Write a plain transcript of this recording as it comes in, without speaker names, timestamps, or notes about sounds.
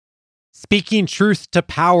Speaking truth to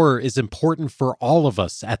power is important for all of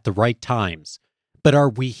us at the right times. But are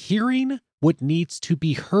we hearing what needs to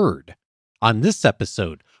be heard? On this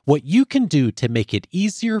episode, what you can do to make it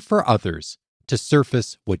easier for others to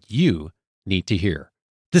surface what you need to hear.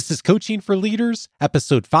 This is Coaching for Leaders,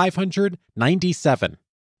 episode 597.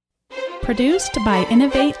 Produced by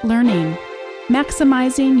Innovate Learning,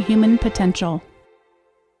 maximizing human potential.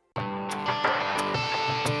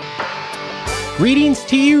 Greetings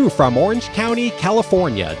to you from Orange County,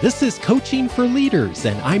 California. This is Coaching for Leaders,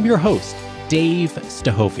 and I'm your host, Dave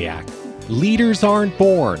Stachowiak. Leaders aren't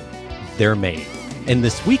born, they're made. And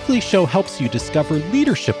this weekly show helps you discover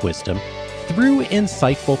leadership wisdom through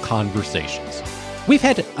insightful conversations. We've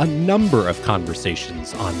had a number of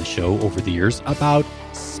conversations on the show over the years about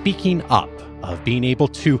speaking up, of being able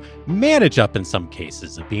to manage up in some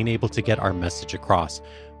cases, of being able to get our message across.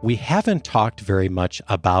 We haven't talked very much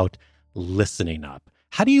about listening up.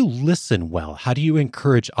 How do you listen well? How do you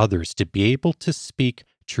encourage others to be able to speak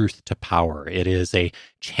truth to power? It is a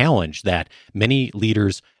challenge that many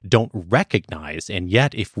leaders don't recognize. And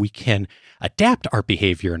yet, if we can adapt our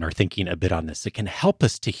behavior and our thinking a bit on this, it can help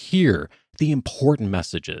us to hear the important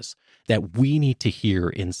messages that we need to hear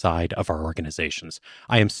inside of our organizations.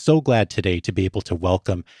 I am so glad today to be able to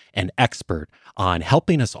welcome an expert on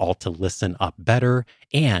helping us all to listen up better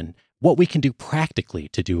and what we can do practically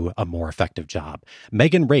to do a more effective job.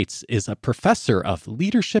 Megan Raitz is a professor of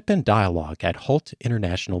leadership and dialogue at Hult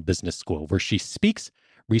International Business School, where she speaks,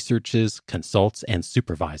 researches, consults, and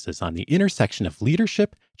supervises on the intersection of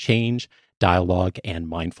leadership, change, dialogue, and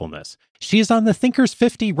mindfulness. She is on the Thinkers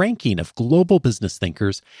 50 ranking of global business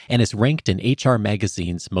thinkers and is ranked in HR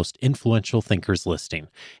Magazine's most influential thinkers listing.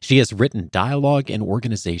 She has written Dialogue in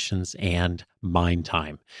Organizations and Mind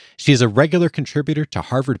Time. She is a regular contributor to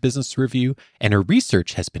Harvard Business Review, and her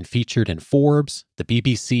research has been featured in Forbes, the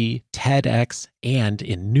BBC, TEDx, and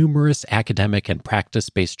in numerous academic and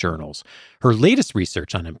practice-based journals. Her latest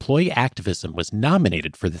research on employee activism was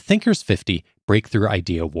nominated for the Thinkers 50 Breakthrough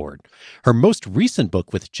Idea Award. Her most recent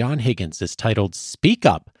book with John Higgins is titled Speak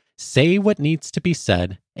Up, Say What Needs to Be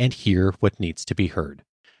Said, and Hear What Needs to Be Heard.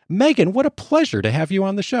 Megan, what a pleasure to have you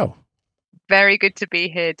on the show. Very good to be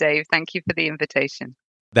here, Dave. Thank you for the invitation.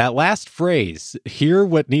 That last phrase, hear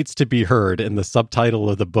what needs to be heard, in the subtitle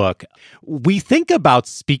of the book, we think about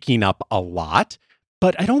speaking up a lot,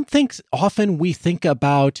 but I don't think often we think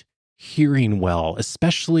about hearing well,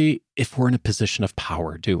 especially if we're in a position of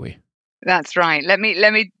power, do we? That's right. Let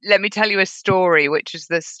me tell you a story, which is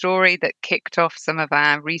the story that kicked off some of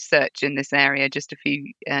our research in this area just a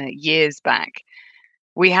few years back.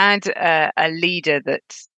 We had a leader that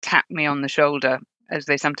tapped me on the shoulder, as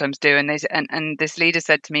they sometimes do, and this leader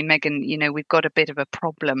said to me, Megan, we've got a bit of a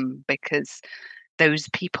problem because those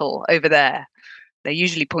people over there, they're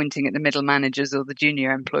usually pointing at the middle managers or the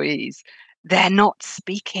junior employees. They're not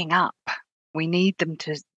speaking up. We need them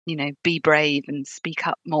to, be brave and speak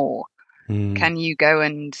up more. Can you go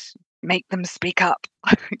and make them speak up?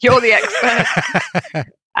 You're the expert.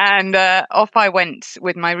 And off I went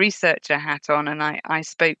with my researcher hat on, and I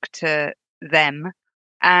spoke to them.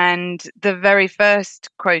 And the very first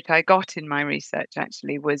quote I got in my research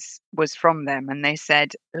actually was from them. And they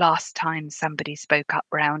said, last time somebody spoke up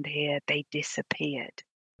round here, they disappeared.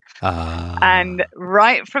 And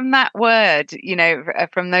right from that word,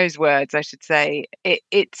 from those words, I should say,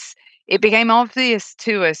 it became obvious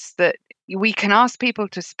to us that we can ask people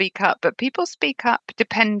to speak up, but people speak up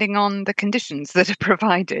depending on the conditions that are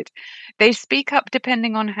provided. They speak up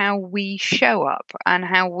depending on how we show up and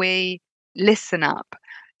how we listen up.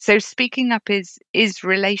 So speaking up is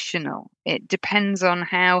relational. It depends on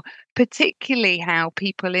particularly how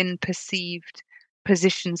people in perceived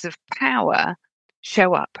positions of power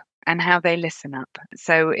show up and how they listen up.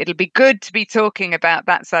 So it'll be good to be talking about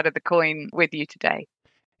that side of the coin with you today.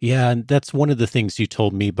 Yeah, and that's one of the things you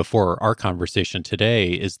told me before our conversation today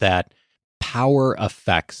is that power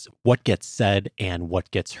affects what gets said and what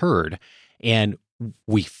gets heard. And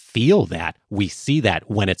we feel that, we see that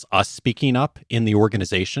when it's us speaking up in the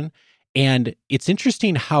organization. And it's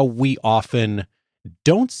interesting how we often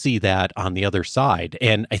don't see that on the other side.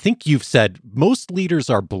 And I think you've said most leaders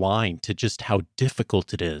are blind to just how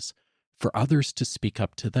difficult it is for others to speak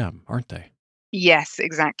up to them, aren't they? Yes,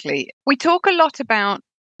 exactly. We talk a lot about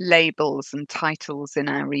labels and titles in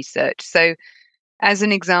our research. So as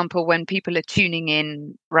an example, when people are tuning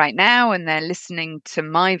in right now and they're listening to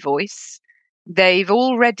my voice, you've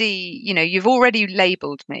already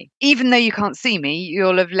labeled me. Even though you can't see me,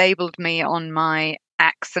 you'll have labeled me on my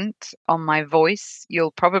accent on my voice.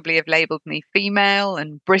 You'll probably have labeled me female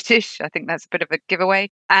and British. I think that's a bit of a giveaway.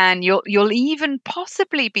 And you'll even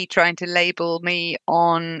possibly be trying to label me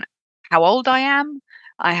on how old I am.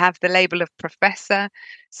 I have the label of professor.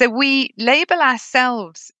 So we label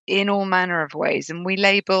ourselves in all manner of ways, and we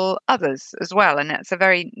label others as well. And it's a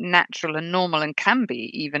very natural and normal, and can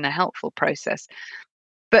be even a helpful process.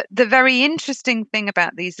 But the very interesting thing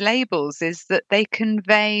about these labels is that they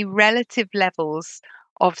convey relative levels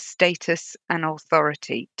of status and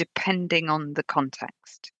authority depending on the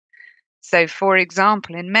context. So, for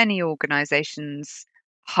example, in many organizations,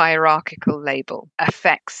 hierarchical label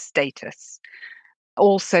affects status.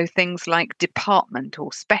 Also, things like department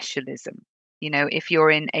or specialism. If you're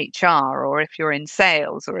in HR, or if you're in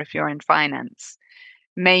sales, or if you're in finance,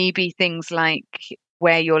 maybe things like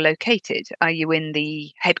where you're located. Are you in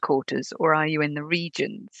the headquarters or are you in the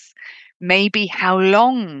regions? Maybe how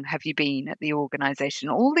long have you been at the organization?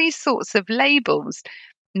 All these sorts of labels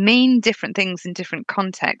mean different things in different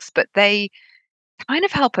contexts, but they kind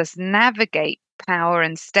of help us navigate power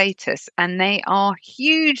and status, and they are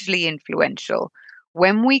hugely influential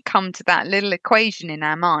when we come to that little equation in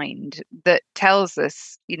our mind that tells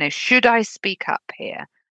us, should I speak up here?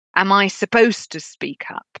 Am I supposed to speak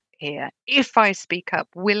up here? If I speak up,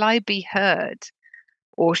 will I be heard?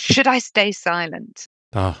 Or should I stay silent?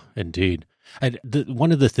 Oh, indeed. And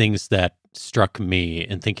one of the things that struck me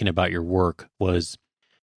in thinking about your work was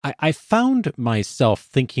I found myself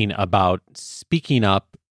thinking about speaking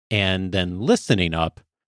up and then listening up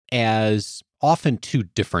as often two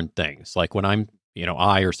different things. Like when I'm,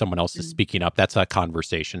 I or someone else is speaking up, that's a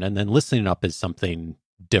conversation. And then listening up is something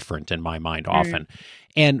different in my mind often.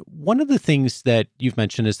 And one of the things that you've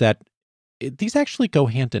mentioned is that these actually go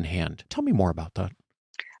hand in hand. Tell me more about that.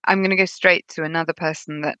 I'm going to go straight to another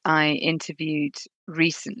person that I interviewed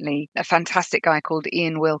recently, a fantastic guy called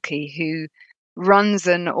Ian Wilkie, who runs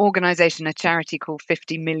an organization, a charity called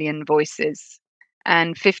 50 Million Voices.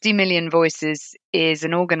 And 50 Million Voices is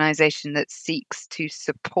an organization that seeks to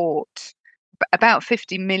support about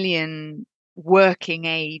 50 million working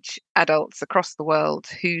age adults across the world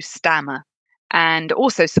who stammer, and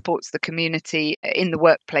also supports the community in the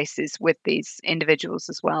workplaces with these individuals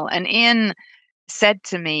as well. And Ian said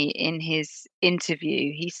to me in his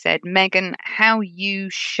interview, he said, Megan, how you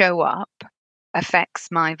show up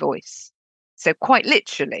affects my voice. So quite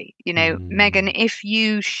literally, Megan, if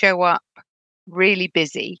you show up really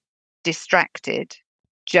busy, distracted,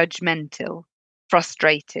 judgmental,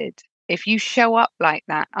 frustrated, if you show up like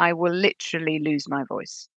that, I will literally lose my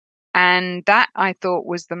voice. And that, I thought,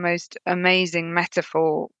 was the most amazing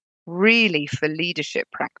metaphor, really, for leadership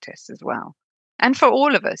practice as well. And for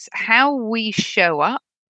all of us, how we show up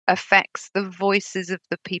affects the voices of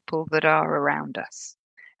the people that are around us.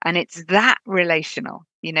 And it's that relational,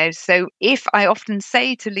 So if I often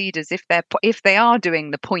say to leaders, if they are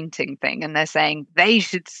doing the pointing thing and they're saying they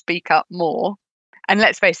should speak up more, and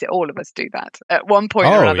let's face it, all of us do that. At one point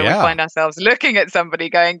or another, we find ourselves looking at somebody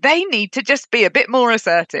going, they need to just be a bit more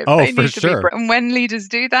assertive. They need to be. And when leaders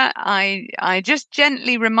do that, I just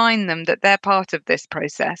gently remind them that they're part of this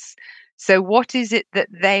process. So what is it that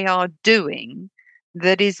they are doing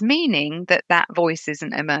that is meaning that voice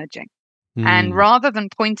isn't emerging? And rather than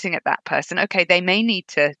pointing at that person, okay, they may need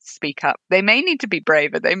to speak up. They may need to be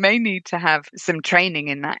braver. They may need to have some training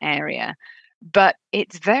in that area. But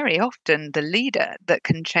it's very often the leader that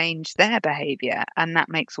can change their behavior, and that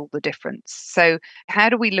makes all the difference. So how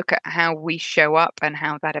do we look at how we show up and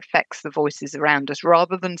how that affects the voices around us,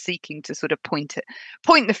 rather than seeking to sort of point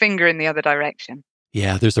the finger in the other direction?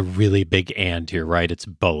 Yeah, there's a really big and here, right? It's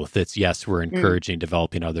both. It's, yes, we're encouraging,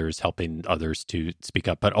 developing others, helping others to speak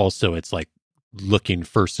up, but also it's like looking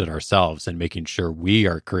first at ourselves and making sure we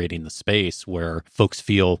are creating the space where folks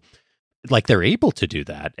feel like they're able to do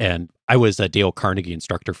that. And I was a Dale Carnegie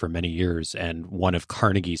instructor for many years, and one of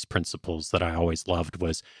Carnegie's principles that I always loved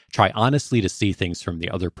was try honestly to see things from the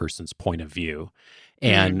other person's point of view.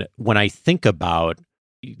 And when I think about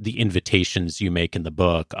the invitations you make in the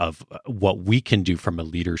book of what we can do from a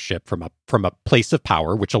leadership, from a place of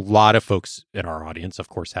power, which a lot of folks in our audience, of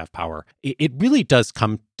course, have power, it really does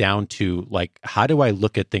come down to, like, how do I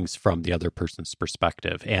look at things from the other person's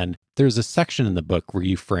perspective? And there's a section in the book where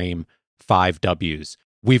you frame 5 W's.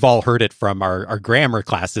 We've all heard it from our grammar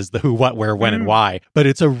classes, the who, what, where, when, and why, but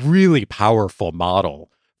it's a really powerful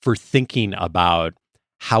model for thinking about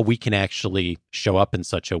how we can actually show up in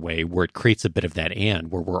such a way where it creates a bit of that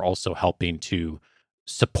and where we're also helping to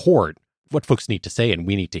support what folks need to say and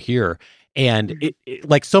we need to hear. And it,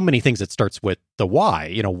 like so many things, it starts with the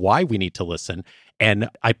why, why we need to listen. And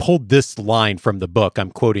I pulled this line from the book.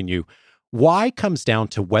 I'm quoting you. Why comes down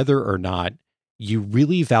to whether or not you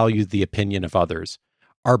really value the opinion of others.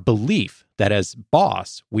 Our belief that as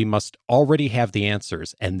boss, we must already have the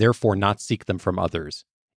answers and therefore not seek them from others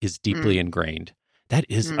is deeply ingrained. That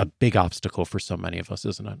is a big obstacle for so many of us,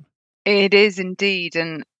 isn't it? It is indeed.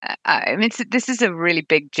 And I mean, this is a really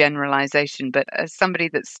big generalization, but as somebody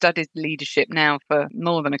that's studied leadership now for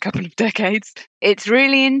more than a couple of decades, it's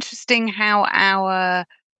really interesting how our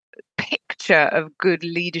picture of good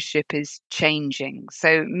leadership is changing.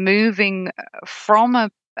 So moving from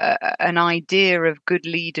an idea of good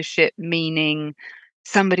leadership meaning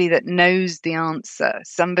somebody that knows the answer,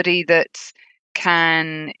 somebody that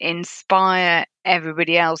can inspire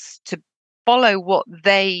everybody else to follow what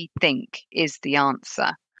they think is the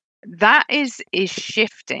answer. That is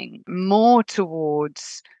shifting more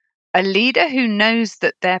towards a leader who knows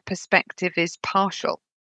that their perspective is partial.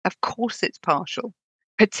 Of course it's partial,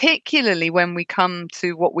 particularly when we come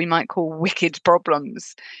to what we might call wicked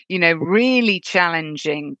problems, really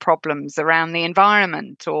challenging problems around the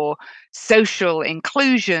environment or social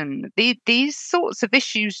inclusion. These sorts of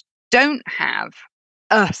issues don't have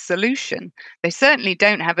a solution. They certainly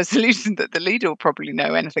don't have a solution that the leader will probably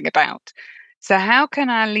know anything about. So how can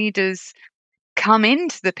our leaders come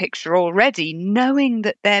into the picture already knowing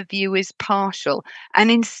that their view is partial?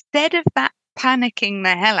 And instead of that panicking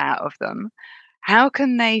the hell out of them, how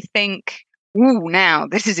can they think, ooh, now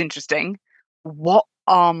this is interesting. What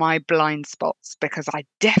are my blind spots? Because I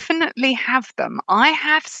definitely have them. I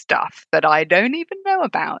have stuff that I don't even know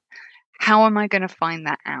about. How am I going to find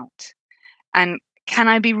that out? And can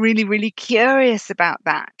I be really, really curious about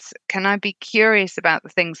that? Can I be curious about the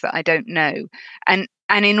things that I don't know? And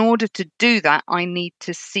in order to do that, I need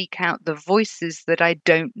to seek out the voices that I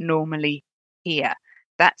don't normally hear.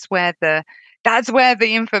 That's where the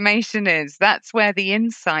information is. That's where the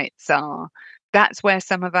insights are. That's where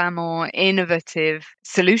some of our more innovative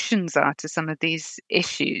solutions are to some of these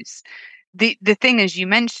issues. The thing, as you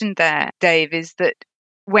mentioned there, Dave, is that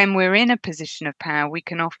when we're in a position of power, we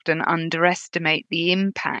can often underestimate the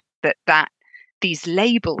impact that these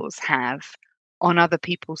labels have on other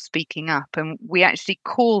people speaking up. And we actually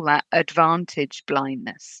call that advantage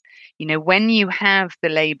blindness. When you have the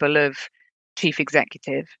label of chief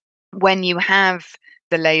executive, when you have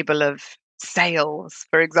the label of sales,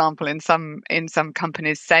 for example, in some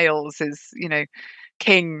companies, sales is,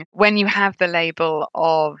 king. When you have the label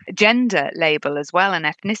of gender label as well and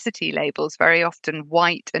ethnicity labels, very often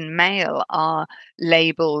white and male are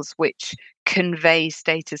labels which convey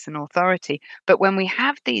status and authority. But when we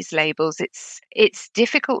have these labels, it's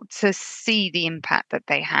difficult to see the impact that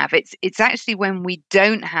they have. It's actually when we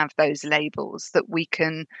don't have those labels that we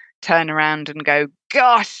can turn around and go,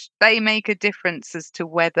 gosh, they make a difference as to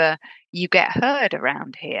whether you get heard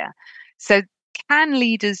around here. So can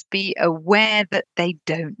leaders be aware that they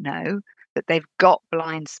don't know, that they've got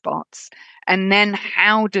blind spots? And then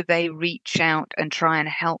how do they reach out and try and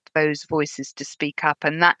help those voices to speak up?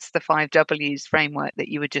 And that's the 5 W's framework that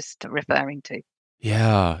you were just referring to.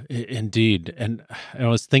 Yeah, indeed. And I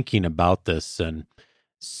was thinking about this, and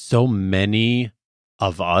so many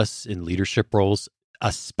of us in leadership roles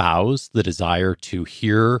espouse the desire to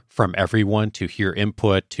hear from everyone, to hear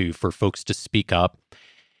input, for folks to speak up.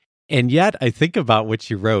 And yet I think about what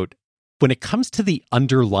you wrote. When it comes to the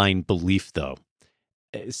underlying belief, though,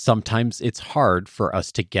 sometimes it's hard for us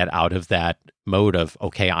to get out of that mode of,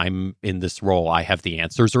 okay, I'm in this role, I have the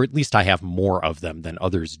answers, or at least I have more of them than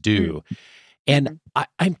others do. And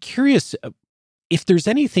I'm curious if there's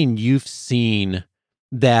anything you've seen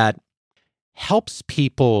that helps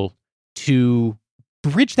people to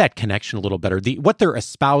bridge that connection a little better, what they're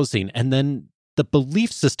espousing, and then the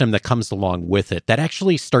belief system that comes along with it that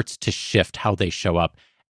actually starts to shift how they show up.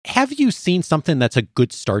 Have you seen something that's a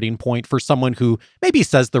good starting point for someone who maybe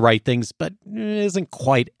says the right things, but isn't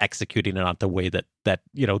quite executing it on the way that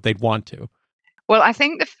they'd want to? Well, I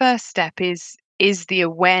think the first step is the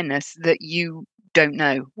awareness that you don't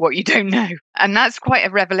know what you don't know. And that's quite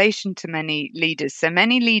a revelation to many leaders. So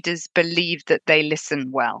many leaders believe that they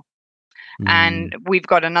listen well. And we've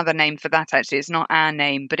got another name for that, actually. It's not our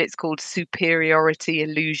name, but it's called superiority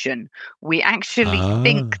illusion. We actually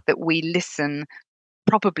think that we listen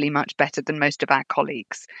probably much better than most of our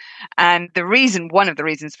colleagues. And one of the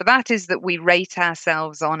reasons for that is that we rate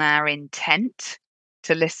ourselves on our intent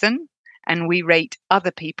to listen, and we rate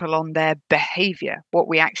other people on their behavior, what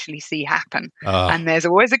we actually see happen. And there's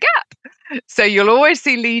always a gap. So you'll always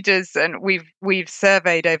see leaders, and we've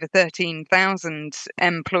surveyed over 13,000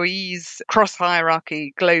 employees, cross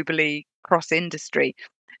hierarchy, globally, cross industry.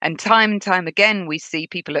 And time again, we see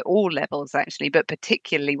people at all levels, actually, but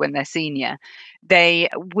particularly when they're senior, they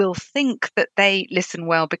will think that they listen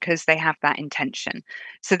well because they have that intention.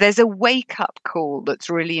 So there's a wake-up call that's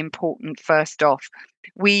really important first off.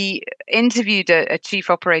 We interviewed a chief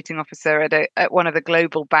operating officer at one of the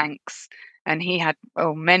global banks, and he had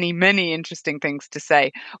many interesting things to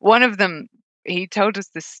say. One of them, he told us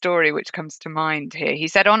this story which comes to mind here. He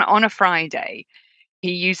said on a Friday,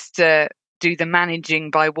 he used to do the managing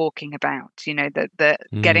by walking about, the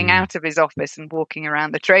getting out of his office and walking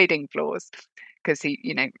around the trading floors, because he,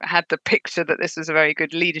 had the picture that this was a very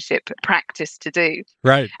good leadership practice to do.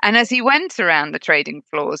 Right. And as he went around the trading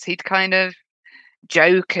floors, he'd kind of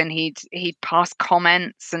joke and he'd pass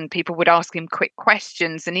comments, and people would ask him quick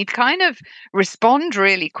questions, and he'd kind of respond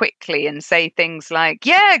really quickly and say things like,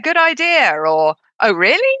 "Yeah, good idea," or "Oh,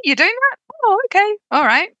 really? You're doing that? Oh, okay, all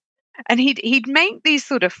right." And he'd make these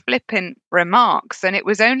sort of flippant remarks, and it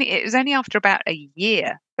was only after about a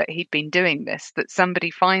year that he'd been doing this that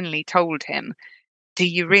somebody finally told him, "Do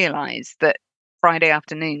you realize that Friday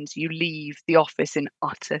afternoons you leave the office in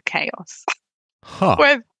utter chaos?"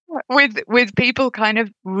 Huh. With people kind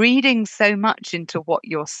of reading so much into what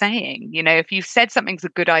you're saying. If you've said something's a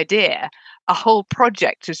good idea, a whole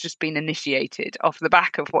project has just been initiated off the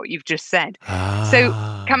back of what you've just said. So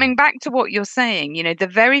coming back to what you're saying, the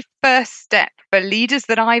very first step for leaders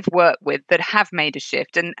that I've worked with that have made a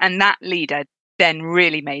shift, and that leader then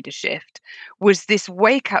really made a shift, was this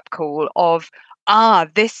wake-up call of,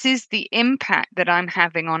 this is the impact that I'm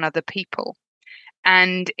having on other people.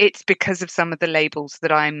 And it's because of some of the labels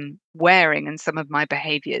that I'm wearing and some of my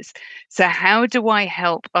behaviors. So how do I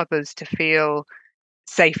help others to feel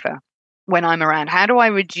safer when I'm around? How do I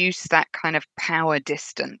reduce that kind of power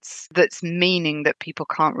distance that's meaning that people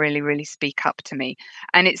can't really speak up to me?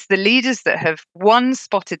 And it's the leaders that have, one,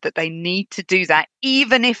 spotted that they need to do that,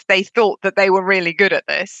 even if they thought that they were really good at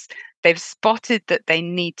this. They've spotted that they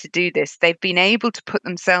need to do this. They've been able to put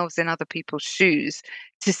themselves in other people's shoes,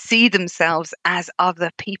 to see themselves as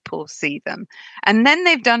other people see them. And then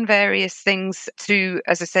they've done various things to,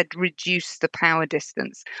 as I said, reduce the power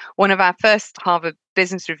distance. One of our first Harvard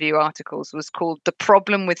Business Review articles was called "The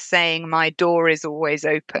Problem with Saying My Door is Always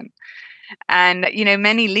Open." And,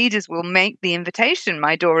 many leaders will make the invitation,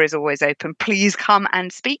 "My door is always open, please come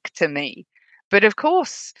and speak to me." But of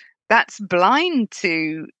course, that's blind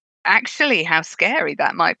to actually how scary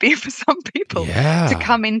that might be for some people to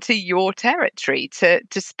come into your territory, to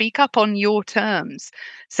speak up on your terms.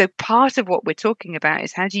 So part of what we're talking about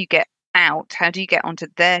is, how do you get out? How do you get onto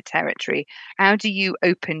their territory? How do you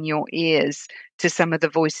open your ears to some of the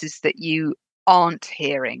voices that you aren't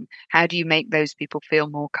hearing? How do you make those people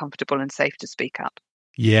feel more comfortable and safe to speak up?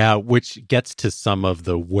 Yeah, which gets to some of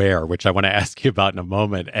the where, which I want to ask you about in a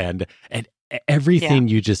moment. And everything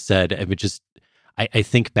you just said, I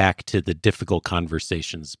think back to the Difficult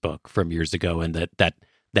Conversations book from years ago, and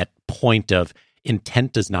that point of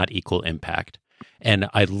intent does not equal impact. And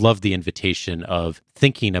I love the invitation of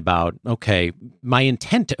thinking about, okay, my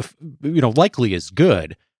intent, likely is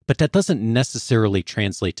good, but that doesn't necessarily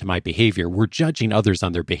translate to my behavior. We're judging others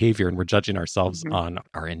on their behavior, and we're judging ourselves on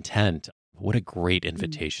our intent. What a great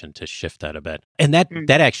invitation to shift that a bit. And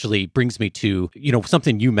that actually brings me to,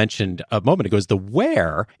 something you mentioned a moment ago, is the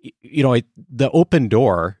where. The open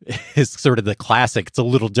door is sort of the classic. It's a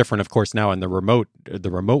little different, of course, now in the remote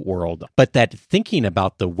world. But that thinking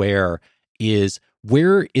about the where is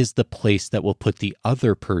the place that will put the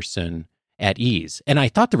other person at ease. And I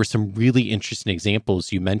thought there were some really interesting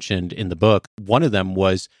examples you mentioned in the book. One of them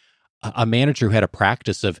was a manager who had a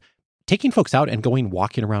practice of taking folks out and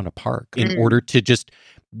walking around a park in order to just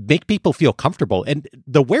make people feel comfortable. And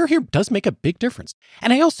the where here does make a big difference.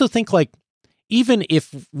 And I also think, even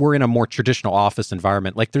if we're in a more traditional office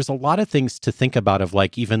environment, there's a lot of things to think about of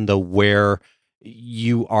even the where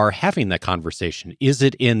you are having that conversation. Is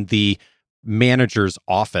it in the manager's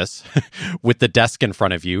office with the desk in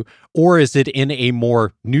front of you, or is it in a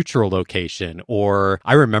more neutral location? Or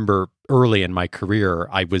I remember early in my career,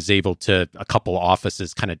 I was able to, a couple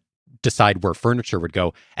offices kind of decide where furniture would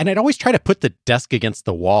go. And I'd always try to put the desk against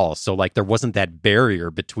the wall. So there wasn't that barrier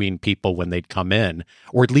between people when they'd come in,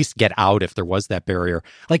 or at least get out if there was that barrier.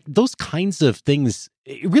 Those kinds of things,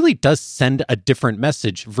 it really does send a different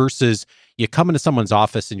message versus you come into someone's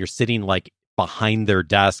office and you're sitting behind their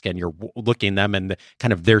desk and you're looking them in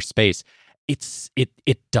kind of their space.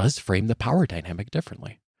 It does frame the power dynamic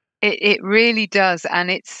differently. It really does. And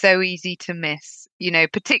it's so easy to miss,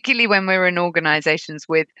 particularly when we're in organizations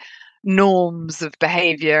with norms of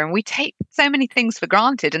behavior, and we take so many things for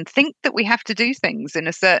granted and think that we have to do things in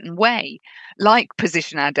a certain way, like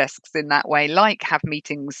position our desks in that way, like have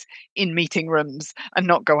meetings in meeting rooms and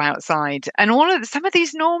not go outside. And some of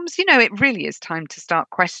these norms, it really is time to start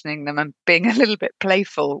questioning them and being a little bit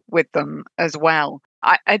playful with them as well.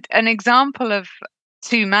 An example of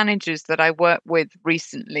two managers that I worked with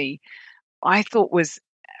recently, I thought was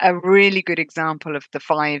a really good example of the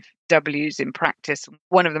 5 W's in practice.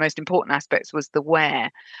 One of the most important aspects was the where.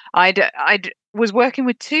 I was working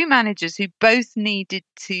with two managers who both needed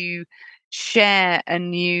to share a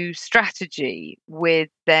new strategy with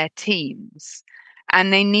their teams,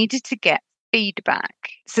 and they needed to get feedback.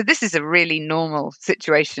 So this is a really normal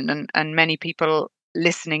situation, and many people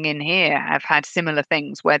listening in here have had similar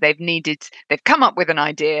things where they've come up with an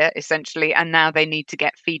idea essentially, and now they need to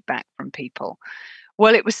get feedback from people.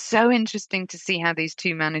 Well, it was so interesting to see how these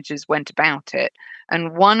two managers went about it.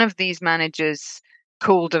 And one of these managers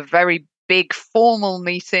called a very big formal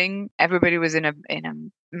meeting. Everybody was in a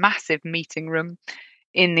massive meeting room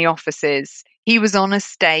in the offices. He was on a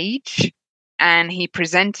stage and he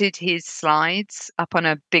presented his slides up on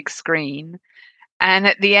a big screen. And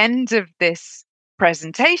at the end of this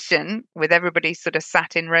presentation, with everybody sort of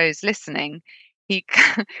sat in rows listening, he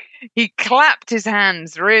clapped his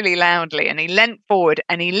hands really loudly and he leant forward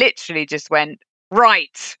and he literally just went,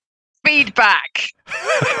 "Right, feedback."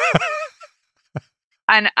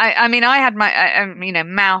 And I mean, I had my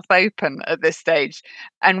mouth open at this stage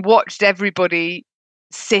and watched everybody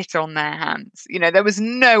sit on their hands. There was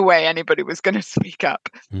no way anybody was going to speak up.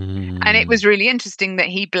 And it was really interesting that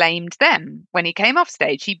he blamed them. When he came off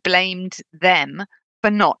stage, he blamed them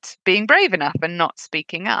for not being brave enough and not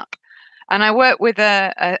speaking up. And I worked with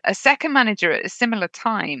a second manager at a similar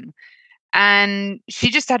time, and she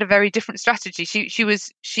just had a very different strategy.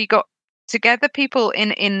 She got together people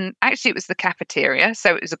in actually it was the cafeteria,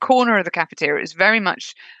 so it was a corner of the cafeteria. It was very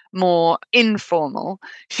much more informal.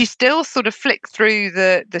 She still sort of flicked through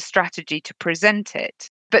the strategy to present it,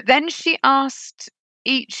 but then she asked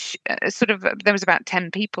each there was about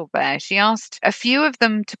 10 people there. She asked a few of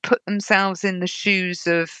them to put themselves in the shoes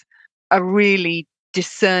of a really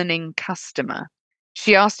discerning customer.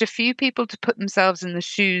 She asked a few people to put themselves in the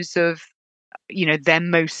shoes of, their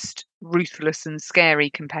most ruthless and scary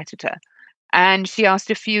competitor. And she asked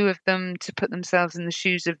a few of them to put themselves in the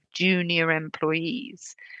shoes of junior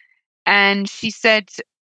employees. And she said,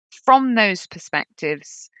 from those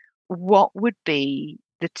perspectives, what would be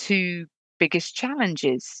the 2 biggest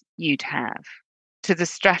challenges you'd have to the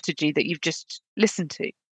strategy that you've just listened to?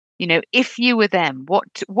 If you were them,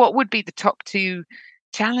 what would be the top 2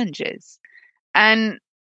 challenges? And,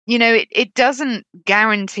 it doesn't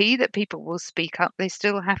guarantee that people will speak up. They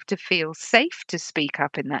still have to feel safe to speak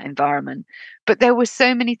up in that environment. But there were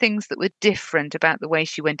so many things that were different about the way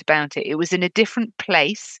she went about it. It was in a different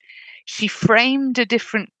place. She framed a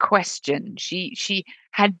different question. She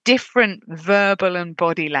had different verbal and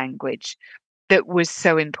body language that was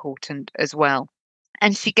so important as well.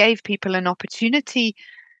 And she gave people an opportunity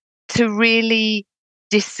to really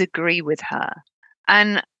disagree with her.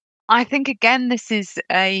 And I think, again, this is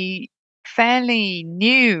a fairly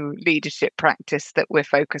new leadership practice that we're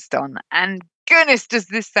focused on. And goodness, does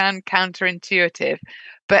this sound counterintuitive?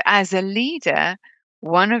 But as a leader,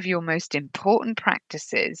 one of your most important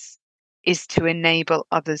practices is to enable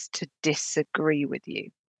others to disagree with you.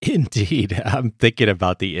 Indeed. I'm thinking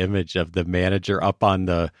about the image of the manager up on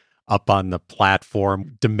the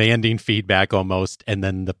platform demanding feedback almost, and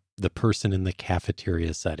then the person in the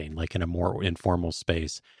cafeteria setting, like in a more informal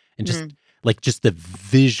space. And just the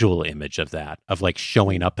visual image of that, of like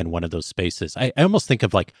showing up in one of those spaces. I almost think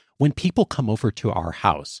of like when people come over to our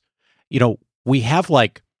house, we have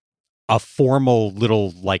like a formal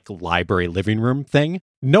little like library living room thing.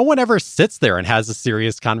 No one ever sits there and has a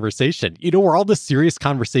serious conversation. Where all the serious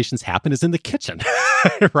conversations happen is in the kitchen,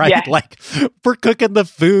 right? Yeah. Like we're cooking the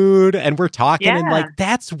food and we're talking and like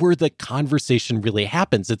that's where the conversation really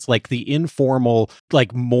happens. It's like the informal,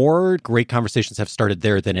 like more great conversations have started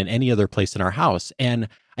there than in any other place in our house. And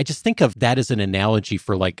I just think of that as an analogy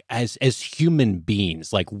for like as human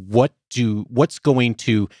beings, like what's going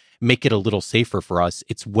to make it a little safer for us.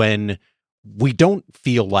 It's when we don't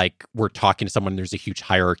feel like we're talking to someone, there's a huge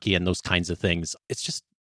hierarchy and those kinds of things. It's just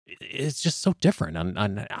so different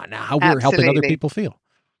on how we're helping other people feel.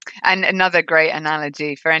 And another great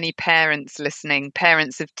analogy for any parents listening,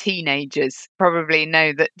 parents of teenagers probably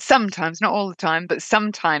know that sometimes, not all the time, but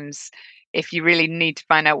sometimes if you really need to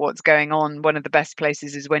find out what's going on, one of the best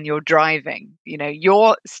places is when you're driving.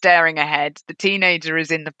 You're staring ahead. The teenager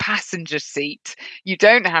is in the passenger seat. You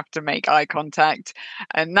don't have to make eye contact.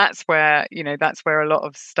 And that's where a lot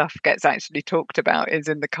of stuff gets actually talked about, is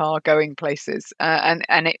in the car going places. And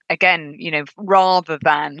it, again, rather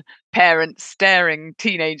than parents staring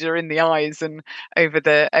teenager in the eyes and over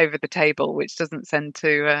the table, which doesn't tend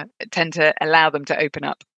to allow them to open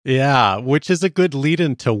up. Yeah, which is a good lead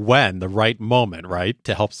into when, the right moment, right?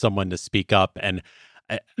 To help someone to speak up. And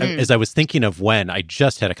as I was thinking of when, I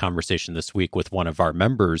just had a conversation this week with one of our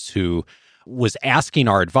members who was asking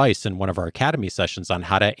our advice in one of our academy sessions on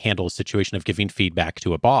how to handle a situation of giving feedback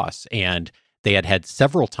to a boss. And they had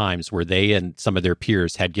several times where they and some of their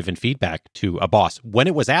peers had given feedback to a boss when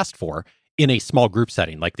it was asked for in a small group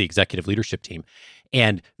setting, like the executive leadership team.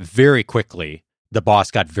 And very quickly, the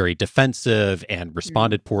boss got very defensive and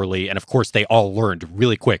responded poorly. And of course, they all learned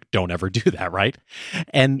really quick, don't ever do that, right?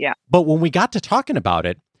 But when we got to talking about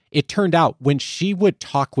it, it turned out when she would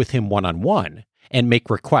talk with him one-on-one and make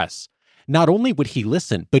requests, not only would he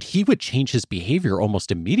listen, but he would change his behavior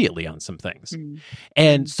almost immediately on some things.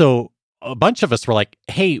 And so a bunch of us were like,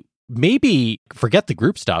 hey, maybe forget the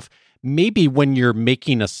group stuff. Maybe when you're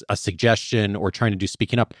making a suggestion or trying to do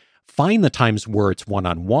speaking up, find the times where it's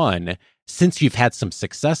one-on-one, since you've had some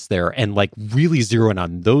success there, and like really zero in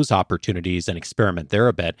on those opportunities and experiment there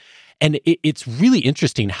a bit. And it's really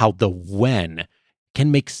interesting how the when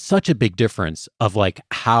can make such a big difference of like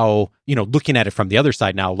how, looking at it from the other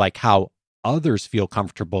side now, like how others feel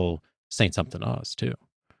comfortable saying something to us too.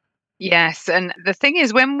 Yes. And the thing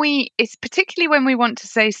is, it's particularly when we want to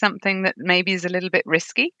say something that maybe is a little bit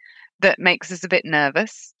risky, that makes us a bit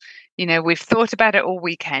nervous. We've thought about it all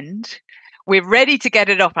weekend. We're ready to get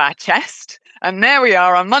it off our chest. And there we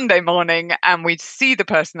are on Monday morning, and we see the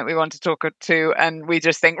person that we want to talk to, and we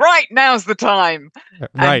just think, right, now's the time.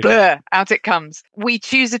 And blur, out it comes. We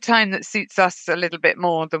choose a time that suits us a little bit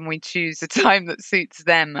more than we choose a time that suits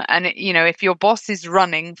them. And, if your boss is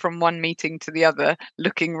running from one meeting to the other,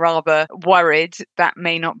 looking rather worried, that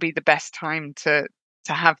may not be the best time to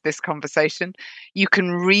have this conversation. You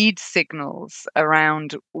can read signals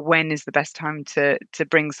around when is the best time to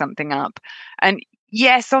bring something up. And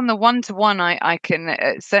yes, on the one-to-one, I can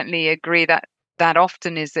certainly agree that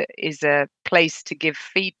often is a place to give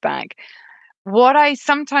feedback. What I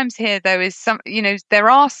sometimes hear, though, is there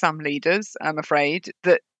are some leaders, I'm afraid,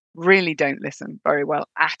 that really don't listen very well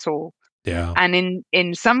at all. Yeah. And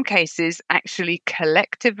in some cases, actually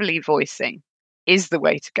collectively voicing is the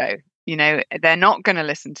way to go. They're not going to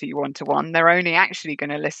listen to you one-to-one. They're only actually going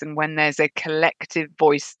to listen when there's a collective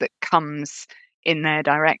voice that comes in their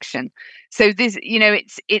direction. So this,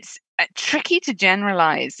 it's tricky to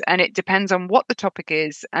generalize, and it depends on what the topic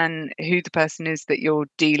is and who the person is that you're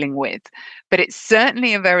dealing with. But it's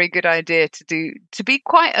certainly a very good idea to be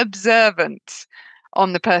quite observant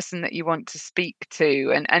on the person that you want to speak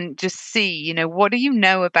to, and just see, what do you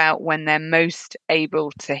know about when they're most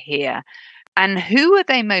able to hear? And who are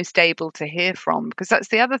they most able to hear from? Because that's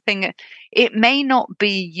the other thing. It may not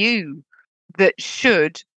be you that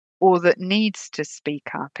should or that needs to speak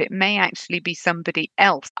up. It may actually be somebody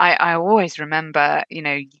else. I always remember,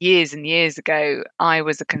 years and years ago, I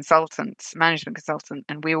was a management consultant,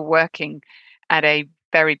 and we were working at a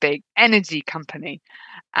very big energy company.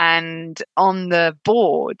 And on the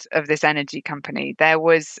board of this energy company, there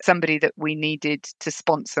was somebody that we needed to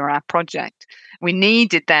sponsor our project. We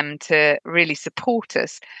needed them to really support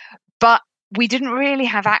us, but we didn't really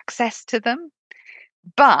have access to them.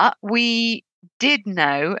 But we did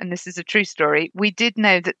know, and this is a true story, we did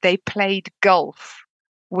know that they played golf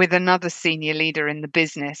with another senior leader in the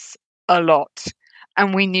business a lot.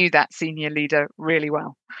 And we knew that senior leader really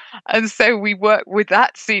well. And so we worked with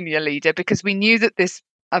that senior leader because we knew that this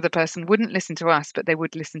other person wouldn't listen to us, but they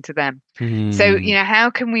would listen to them. So, how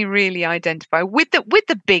can we really identify with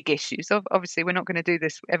the big issues? Obviously, we're not going to do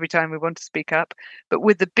this every time we want to speak up, but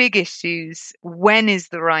with the big issues, when is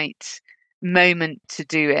the right moment to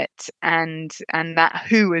do it? And that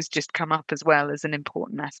who has just come up as well as an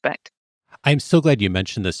important aspect. I'm so glad you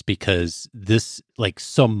mentioned this, because this, like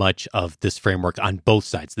so much of this framework on both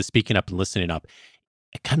sides, the speaking up and listening up,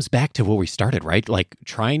 it comes back to where we started, right? Like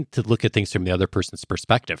trying to look at things from the other person's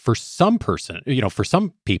perspective. For some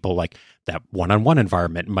people, like that one-on-one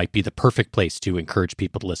environment might be the perfect place to encourage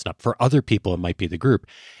people to listen up. For other people, it might be the group.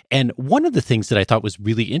 And one of the things that I thought was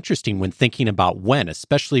really interesting when thinking about when,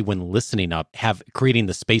 especially when listening up, creating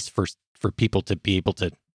the space for people to be able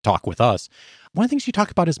to talk with us, one of the things you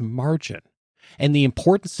talk about is margin and the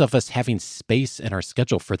importance of us having space in our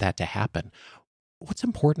schedule for that to happen. What's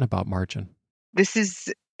important about margin? This is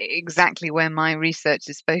exactly where my research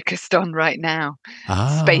is focused on right now.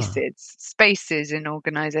 Ah, Spaces in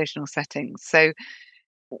organizational settings. So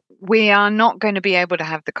we are not going to be able to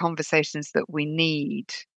have the conversations that we need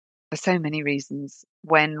for so many reasons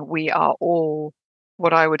when we are all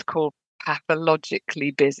what I would call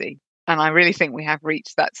pathologically busy. And I really think we have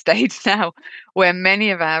reached that stage now where many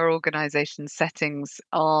of our organization settings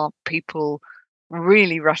are people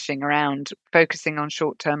really rushing around, focusing on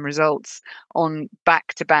short term results, on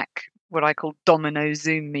back to back, what I call domino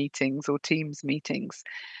Zoom meetings or Teams meetings.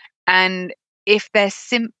 And if there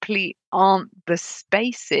simply aren't the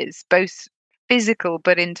spaces, both physical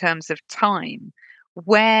but in terms of time,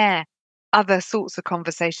 where other sorts of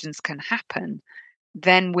conversations can happen,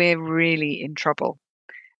 then we're really in trouble.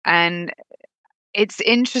 And it's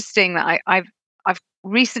interesting that I've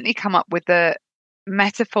recently come up with the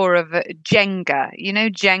metaphor of Jenga. You know,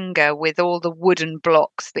 Jenga with all the wooden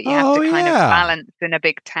blocks that you have oh to kind of yeah, balance in a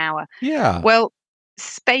big tower. yeah. Well,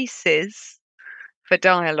 spaces for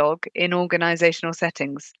dialogue in organizational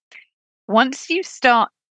settings. Once you start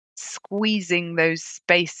squeezing those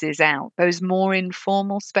spaces out, those more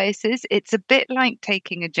informal spaces, it's a bit like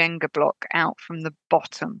taking a Jenga block out from the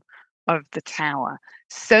bottom of the tower.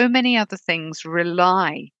 So many other things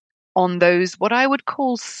rely on those, what I would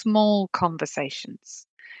call small conversations.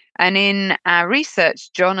 And in our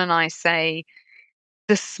research, John and I say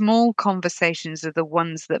the small conversations are the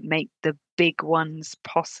ones that make the big ones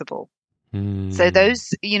possible. So Hmm.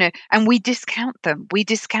 those, and we discount them. We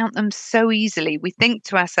discount them so easily. We think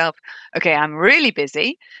to ourselves, okay, I'm really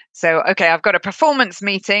busy. So, okay, I've got a performance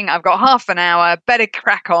meeting. I've got half an hour. Better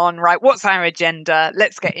crack on. Right. What's our agenda?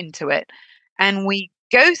 Let's get into it. And we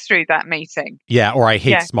go through that meeting. Yeah, or I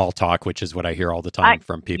hate Yeah. small talk, which is what I hear all the time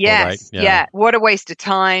from people, right? Yes. Yeah. Yeah. What a waste of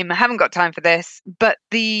time. I haven't got time for this. But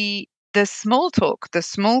the small talk, the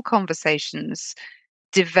small conversations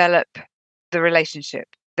develop the relationship.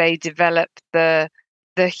 They develop the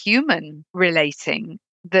human relating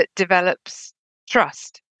that develops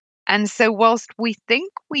trust. And so whilst we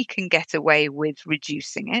think we can get away with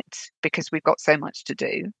reducing it because we've got so much to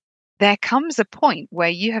do, there comes a point where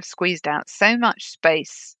you have squeezed out so much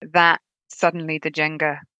space that suddenly the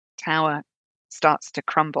Jenga tower starts to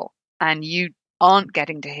crumble and you aren't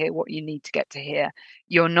getting to hear what you need to get to hear.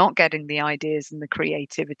 You're not getting the ideas and the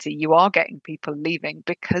creativity. You are getting people leaving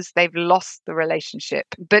because they've lost the relationship.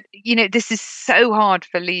 But, this is so hard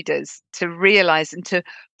for leaders to realize and to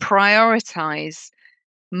prioritize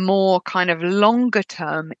more kind of longer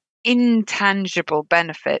term, intangible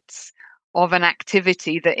benefits of an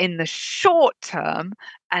activity that in the short term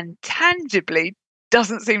and tangibly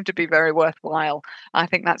doesn't seem to be very worthwhile. I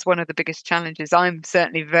think that's one of the biggest challenges I'm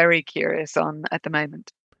certainly very curious on at the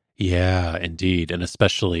moment. Yeah, indeed. And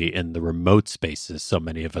especially in the remote spaces so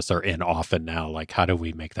many of us are in often now. Like, how do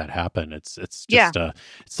we make that happen? It's Yeah. just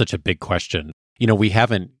it's such a big question. We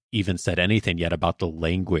haven't even said anything yet about the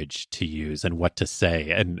language to use and what to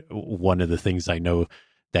say. And one of the things I know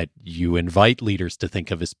that you invite leaders to think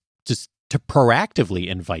of is just to proactively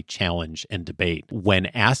invite challenge and debate when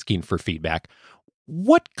asking for feedback.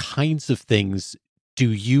 What kinds of things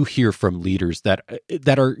do you hear from leaders that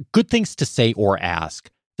are good things to say or ask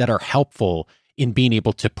that are helpful in being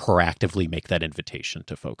able to proactively make that invitation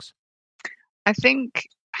to folks? I think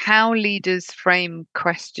how leaders frame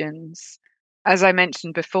questions, as I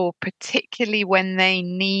mentioned before, particularly when they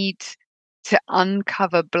need to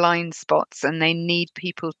uncover blind spots and they need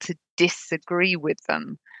people to disagree with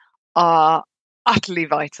them, are utterly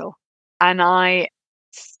vital. And I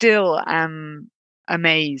still am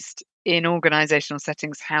amazed in organizational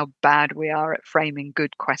settings how bad we are at framing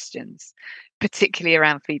good questions, particularly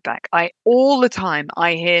around feedback. All the time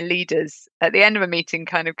I hear leaders at the end of a meeting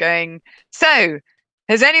kind of going, "So,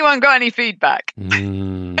 has anyone got any feedback?"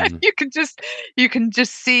 Mm, You can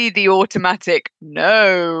just see the automatic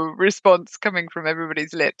no response coming from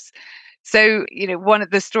everybody's lips. So, one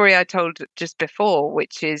of the story I told just before,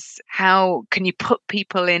 which is how can you put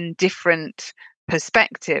people in different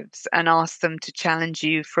perspectives and ask them to challenge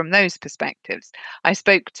you from those perspectives? I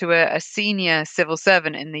spoke to a senior civil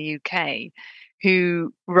servant in the UK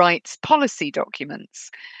who writes policy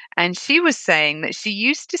documents. And she was saying that she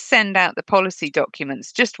used to send out the policy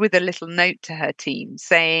documents just with a little note to her team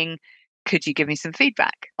saying, "Could you give me some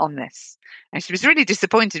feedback on this?" And she was really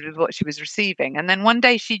disappointed with what she was receiving. And then one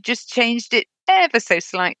day she just changed it ever so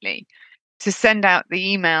slightly to send out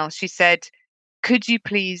the email. She said, "Could you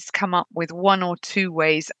please come up with one or two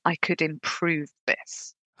ways I could improve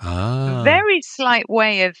this?" ah, Very slight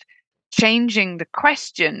way of changing the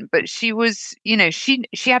question, but she was,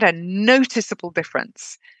 she had a noticeable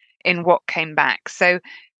difference in what came back. So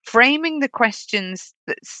framing the questions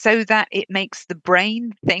so that it makes the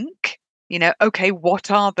brain think, okay, what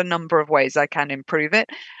are the number of ways I can improve it?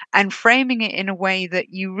 And framing it in a way that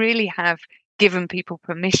you really have given people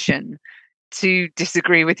permission to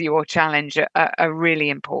disagree with you or challenge are really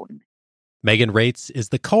important. Megan Raitz is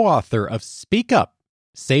the co-author of Speak Up,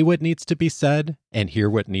 Say What Needs to Be Said and Hear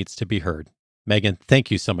What Needs to Be Heard. Megan,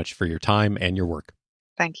 thank you so much for your time and your work.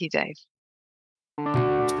 Thank you, Dave.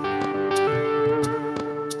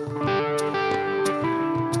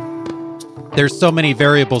 There's so many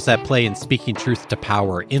variables at play in speaking truth to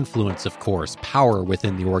power. Influence, of course, power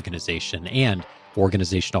within the organization, and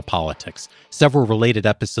organizational politics. Several related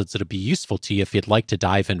episodes that'll be useful to you if you'd like to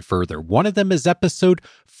dive in further. One of them is episode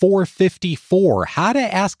 454, How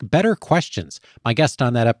to Ask Better Questions. My guest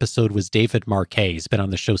on that episode was David Marquet. He's been on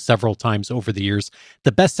the show several times over the years,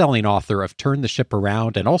 the best-selling author of Turn the Ship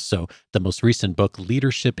Around and also the most recent book,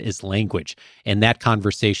 Leadership is Language. In that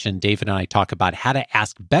conversation, David and I talk about how to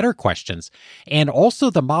ask better questions and also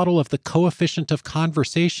the model of the coefficient of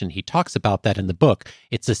conversation. He talks about that in the book.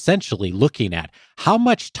 It's essentially looking at how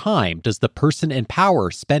much time does the person in power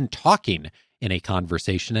spend talking in a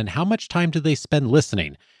conversation and how much time do they spend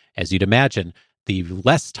listening? As you'd imagine, the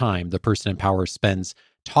less time the person in power spends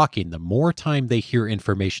talking, the more time they hear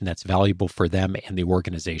information that's valuable for them and the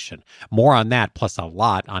organization. More on that, plus a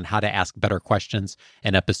lot on how to ask better questions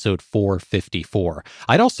in episode 454.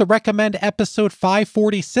 I'd also recommend episode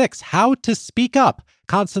 546, How to Speak Up.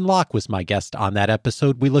 Constance Locke was my guest on that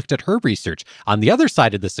episode. We looked at her research. On the other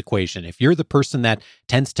side of this equation, if you're the person that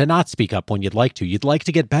tends to not speak up when you'd like to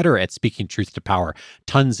get better at speaking truth to power.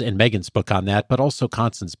 Tons in Megan's book on that, but also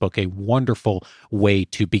Constance's book, a wonderful way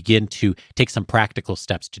to begin to take some practical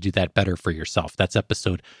steps to do that better for yourself. That's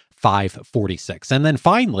episode 546. And then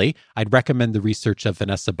finally, I'd recommend the research of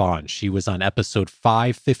Vanessa Bond. She was on episode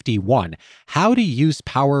 551, How to Use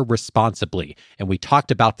Power Responsibly. And we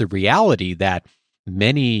talked about the reality that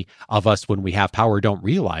many of us, when we have power, don't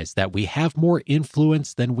realize that we have more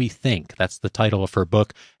influence than we think. That's the title of her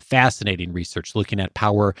book. Fascinating research looking at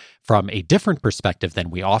power from a different perspective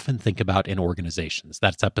than we often think about in organizations.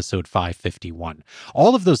 That's episode 551.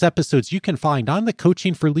 All of those episodes you can find on the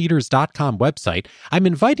coachingforleaders.com website. I'm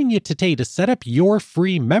inviting you today to set up your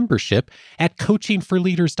free membership at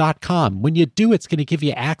coachingforleaders.com. When you do, it's going to give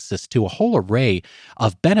you access to a whole array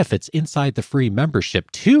of benefits inside the free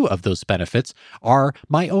membership. Two of those benefits are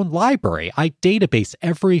my own library. I database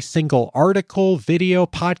every single article, video,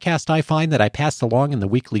 podcast I find that I pass along in the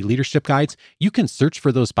weekly leadership guides. You can search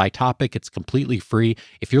for those by topic. It's completely free.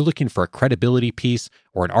 If you're looking for a credibility piece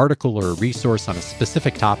or an article or a resource on a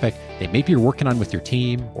specific topic that maybe you're working on with your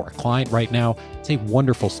team or a client right now, it's a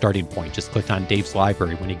wonderful starting point. Just click on Dave's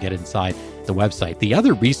Library when you get inside the website. The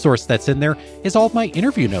other resource that's in there is all my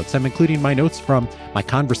interview notes. I'm including my notes from my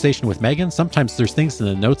conversation with Megan. Sometimes there's things in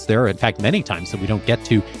the notes there, in fact, many times that we don't get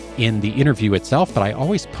to in the interview itself, but I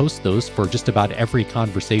always post those for just about every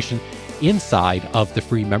conversation inside of the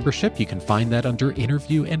free membership. You can find that under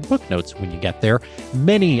interview and book notes when you get there.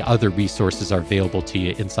 Many other resources are available to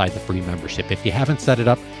you inside the free membership. If you haven't set it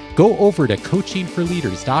up, go over to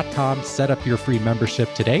coachingforleaders.com, set up your free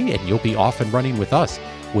membership today, and you'll be off and running with us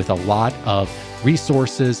with a lot of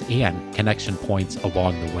resources and connection points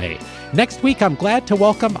along the way. Next week, I'm glad to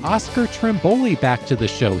welcome Oscar Trimboli back to the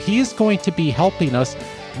show. He is going to be helping us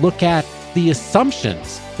look at the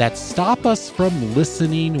assumptions that stop us from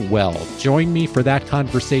listening well. Join me for that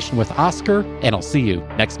conversation with Oscar, and I'll see you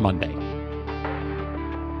next Monday.